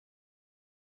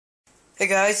Hey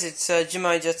guys, it's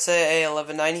Gemini Jets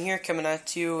A1190 here, coming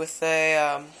at you with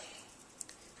a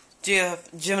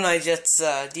Gemini Jets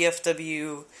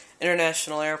DFW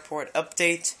International Airport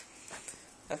update.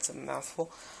 That's a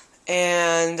mouthful.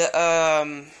 And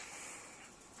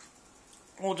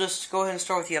we'll just go ahead and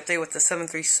start with the update with the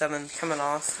 737 coming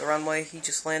off the runway. He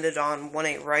just landed on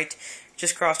 18 right,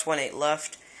 just crossed 18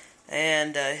 left,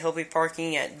 and he'll be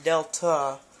parking at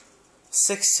Delta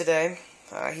 6 today.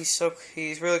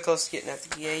 He's really close to getting at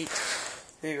the gate.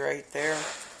 He'll be right there.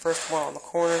 First one on the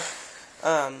corner.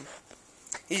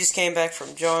 He just came back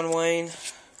from John Wayne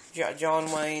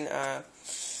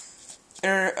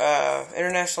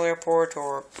International Airport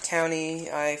or County.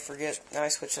 I forget. I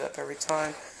switch it up every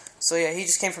time. So yeah, he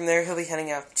just came from there. He'll be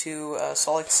heading out to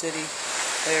Salt Lake City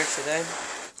later today.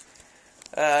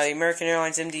 American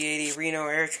Airlines MD-80 Reno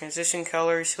Air Transition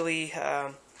colors. He'll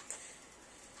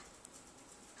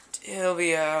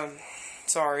be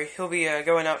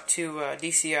going out to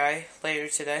DCI later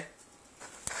today.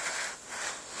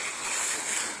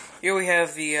 Here we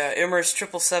have the Emirates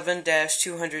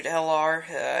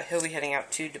 777-200LR. He'll be heading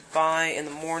out to Dubai in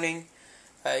the morning.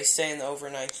 He's staying the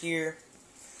overnight here.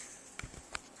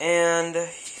 And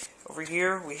over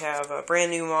here we have a brand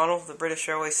new model, the British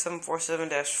Airways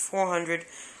 747-400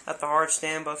 at the hard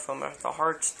stand, both of them at the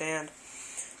hard stand.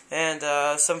 And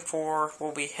 74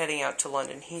 will be heading out to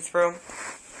London Heathrow.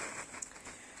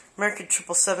 American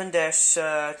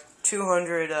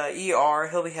 777-200ER,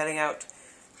 he'll be heading out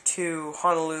to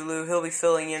Honolulu. He'll be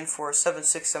filling in for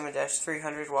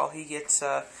 767-300 while he gets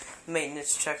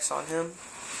maintenance checks on him.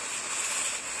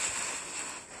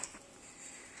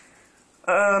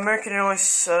 American Airlines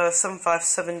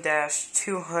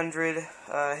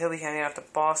 757-200, he'll be heading out to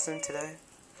Boston today.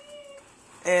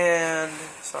 And,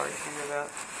 sorry to hear that.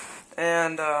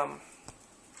 And, there's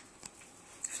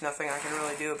nothing I can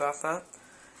really do about that.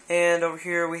 And over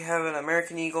here we have an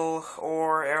American Eagle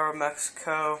or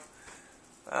Aeromexico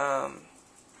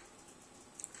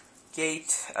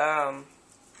gate,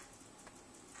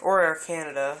 or Air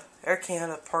Canada. Air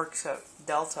Canada parks at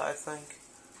Delta, I think,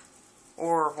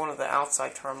 or one of the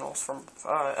outside terminals from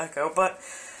Echo. But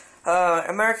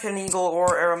American Eagle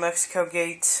or Aeromexico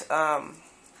gate,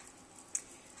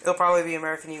 it'll probably be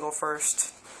American Eagle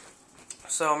first.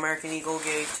 So American Eagle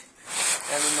gate,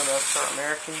 and then the rest are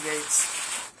American gates.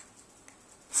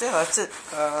 So yeah, that's it.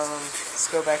 Let's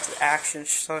go back to the action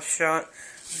shot.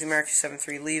 The American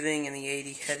 73 leaving and the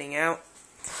 80 heading out.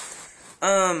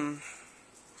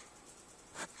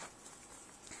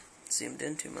 Zoomed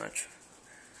in too much.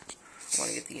 I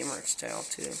want to get the Emirates tail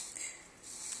too.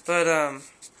 But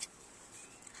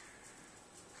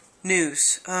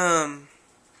news.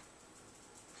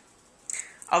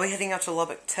 I'll be heading out to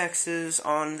Lubbock, Texas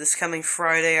on this coming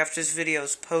Friday after this video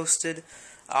is posted.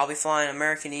 I'll be flying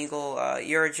American Eagle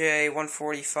ERJ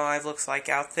 145, looks like,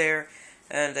 out there,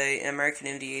 and an American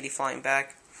MD-80 flying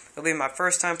back. It'll be my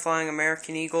first time flying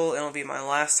American Eagle, and it'll be my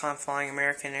last time flying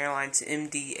American Airlines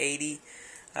MD-80.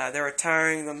 They're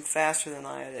retiring them faster than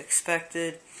I had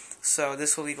expected, so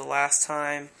this will be the last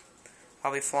time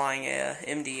I'll be flying a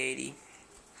MD-80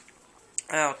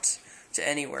 out to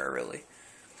anywhere, really.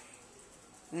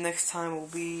 Next time will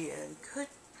be, and good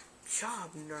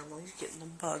job, Normal, he's getting a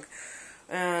bug.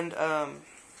 And,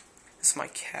 this is my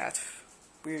cat.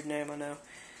 Weird name, I know.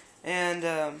 And,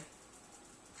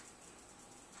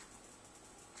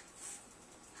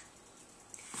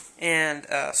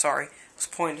 sorry, I was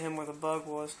pointing to him where the bug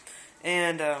was.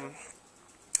 And,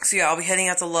 so yeah, I'll be heading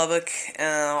out to Lubbock,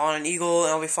 on an Eagle,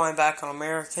 and I'll be flying back on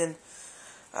American.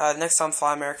 Next time I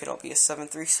fly American, it'll be a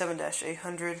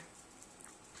 737-800.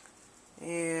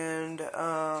 And,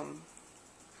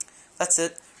 that's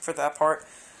it for that part.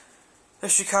 The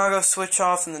Chicago switch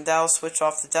off and the Dallas switch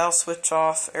off. The Dallas switch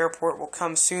off airport will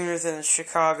come sooner than the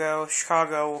Chicago.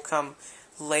 Chicago will come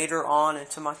later on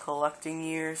into my collecting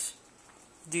years,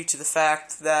 due to the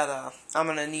fact that I'm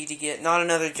going to need to get not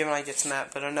another Gemini Jets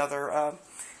mat, but another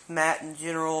mat in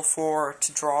general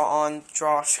to draw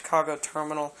Chicago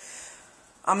terminal.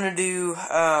 I'm going to do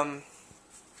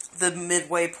the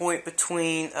midway point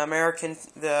between the American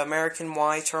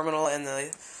Y terminal and the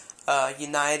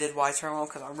United Y terminal,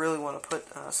 because I really want to put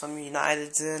some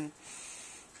Uniteds in,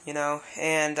 you know.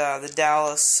 And the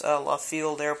Dallas Love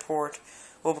Field Airport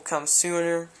will come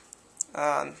sooner.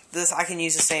 I can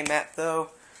use the same map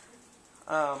though.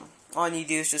 All I need to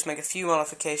do is just make a few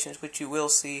modifications, which you will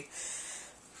see,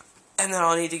 and then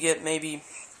I'll need to get maybe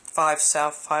 5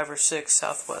 or 6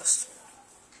 Southwest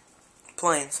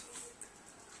planes.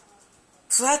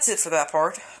 So that's it for that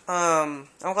part. I'm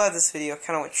glad this video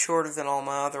kind of went shorter than all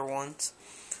my other ones,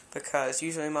 because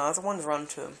usually my other ones run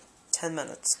to 10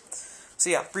 minutes. So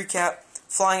yeah, recap.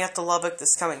 Flying out to Lubbock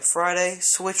this coming Friday.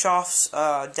 Switch-offs.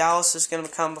 Dallas is going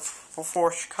to come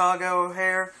before Chicago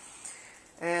O'Hare.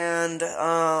 And,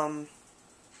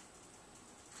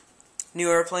 new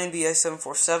airplane,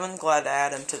 BA-747. Glad to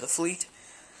add him to the fleet.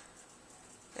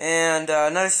 And,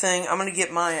 another thing, I'm going to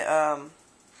get my,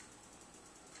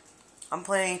 I'm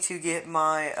planning to get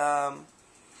my,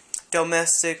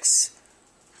 domestics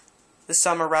this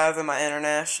summer rather than my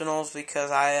internationals,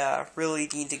 because I, really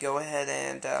need to go ahead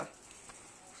and,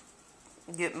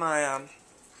 get my,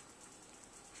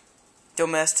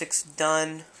 domestics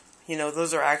done. You know,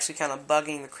 those are actually kind of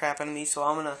bugging the crap out of me, so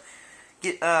I'm going to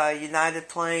get, United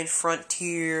plane,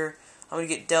 Frontier, I'm going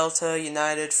to get Delta,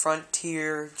 United,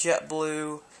 Frontier,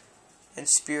 JetBlue, and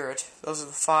Spirit. Those are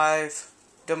the 5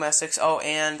 domestics. Oh,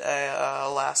 and,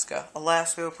 Alaska.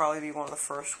 Alaska will probably be one of the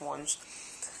first ones,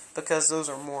 because those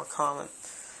are more common.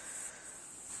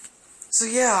 So,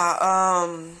 yeah,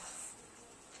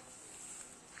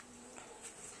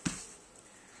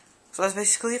 so that's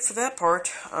basically it for that part.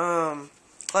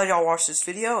 Glad y'all watched this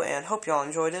video, and hope y'all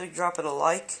enjoyed it. Drop it a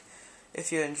like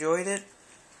if you enjoyed it.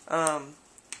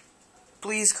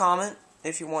 Please comment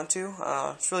if you want to.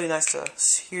 It's really nice to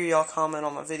hear y'all comment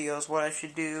on my videos, what I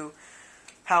should do,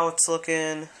 how it's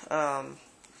looking,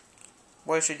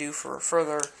 what I should do for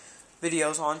further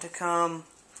videos on to come,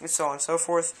 and so on and so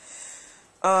forth.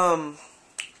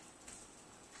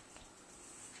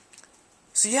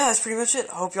 So yeah, that's pretty much it.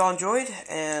 Hope y'all enjoyed,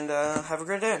 and have a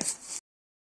great day.